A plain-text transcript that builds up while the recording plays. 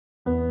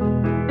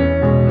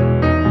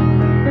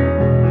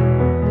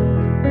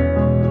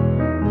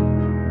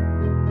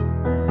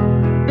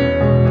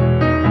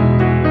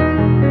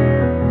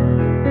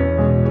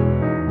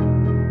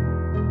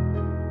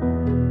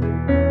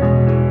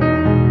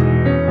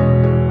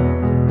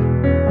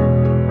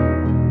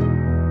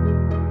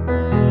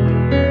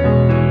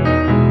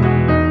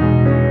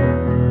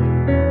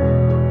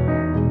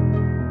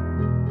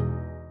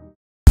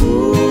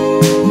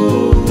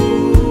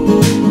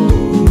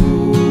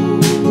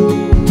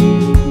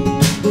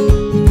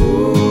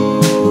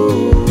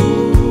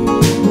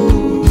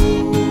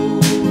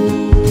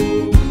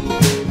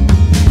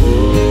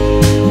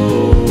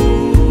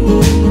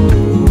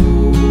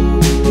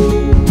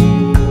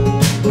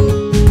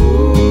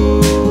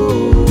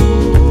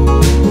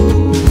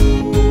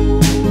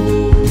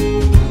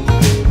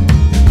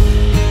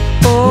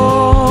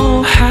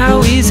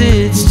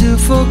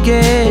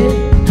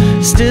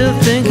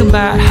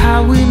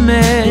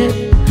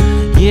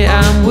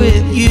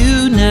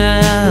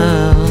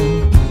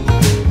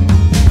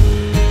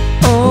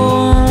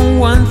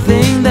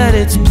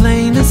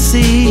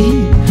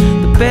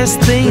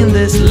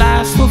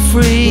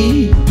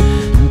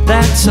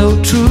so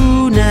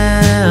true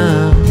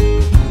now.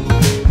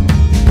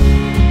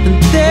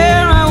 And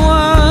there I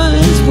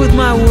was with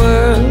my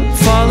world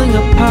falling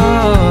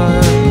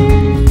apart,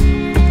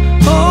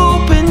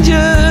 hoping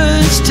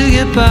just to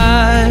get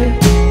by.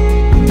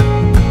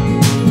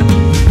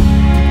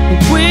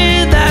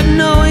 Without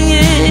knowing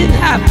it,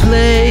 I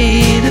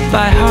played it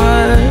by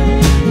heart,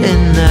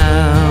 and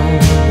now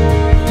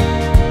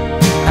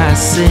I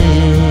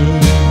sing,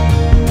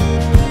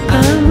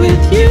 I'm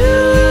with you.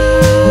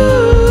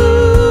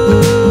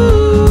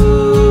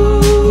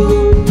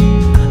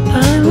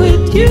 I'm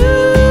with you.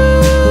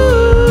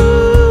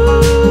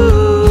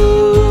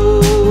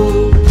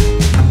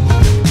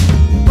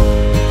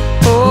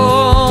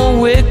 Oh,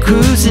 we're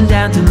cruising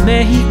down to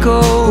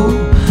Mexico.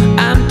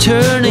 I'm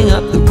turning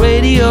up the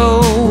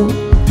radio,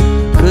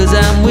 'cause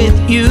I'm with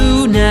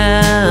you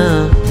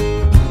now.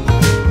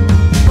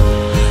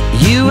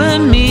 You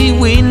and me,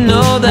 we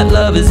know that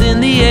love is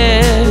in the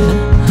air,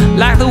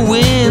 like the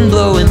wind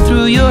blowing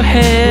through your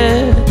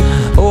hair.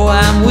 Oh,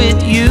 I'm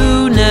with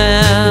you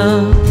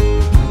now.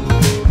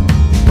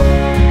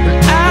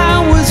 I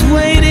was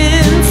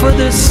waiting for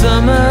the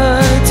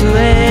summer to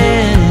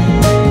end,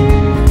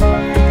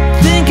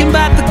 thinking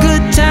about the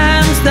good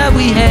times that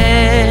we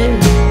had.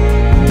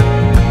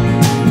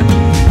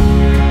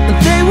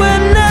 They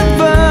will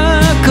never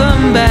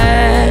come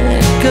back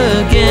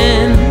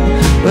again,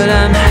 but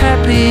I'm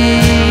happy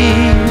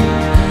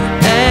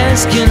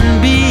as can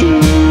be.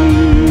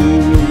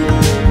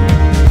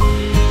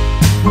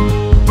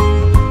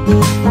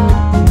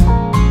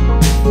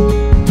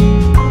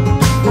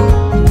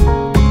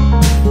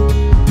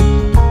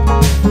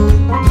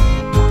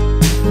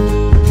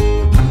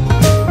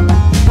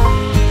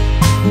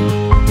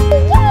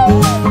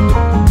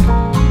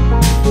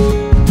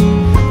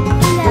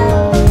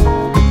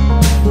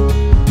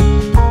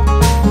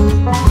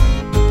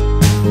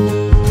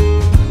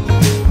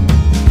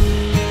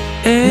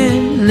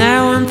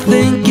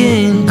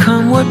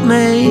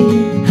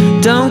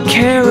 Don't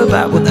care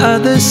about what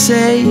others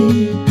say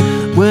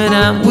when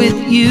I'm with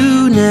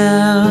you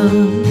now.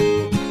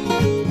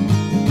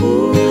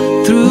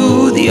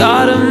 Through the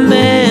autumn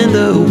and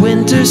the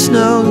winter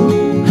snow,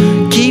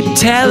 keep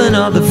telling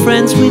all the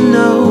friends we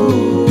know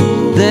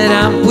that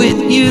I'm with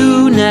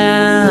you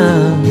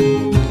now.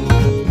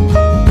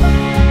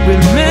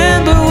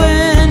 Remember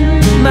when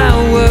my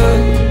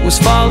world was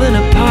falling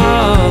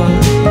apart,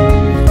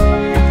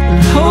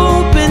 and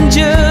hoping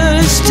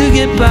just to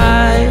get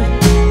by.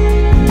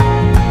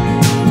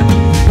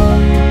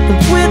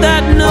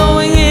 Without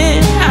knowing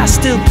it, I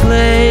still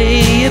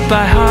play it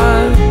by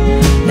heart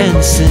and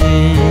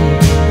sing.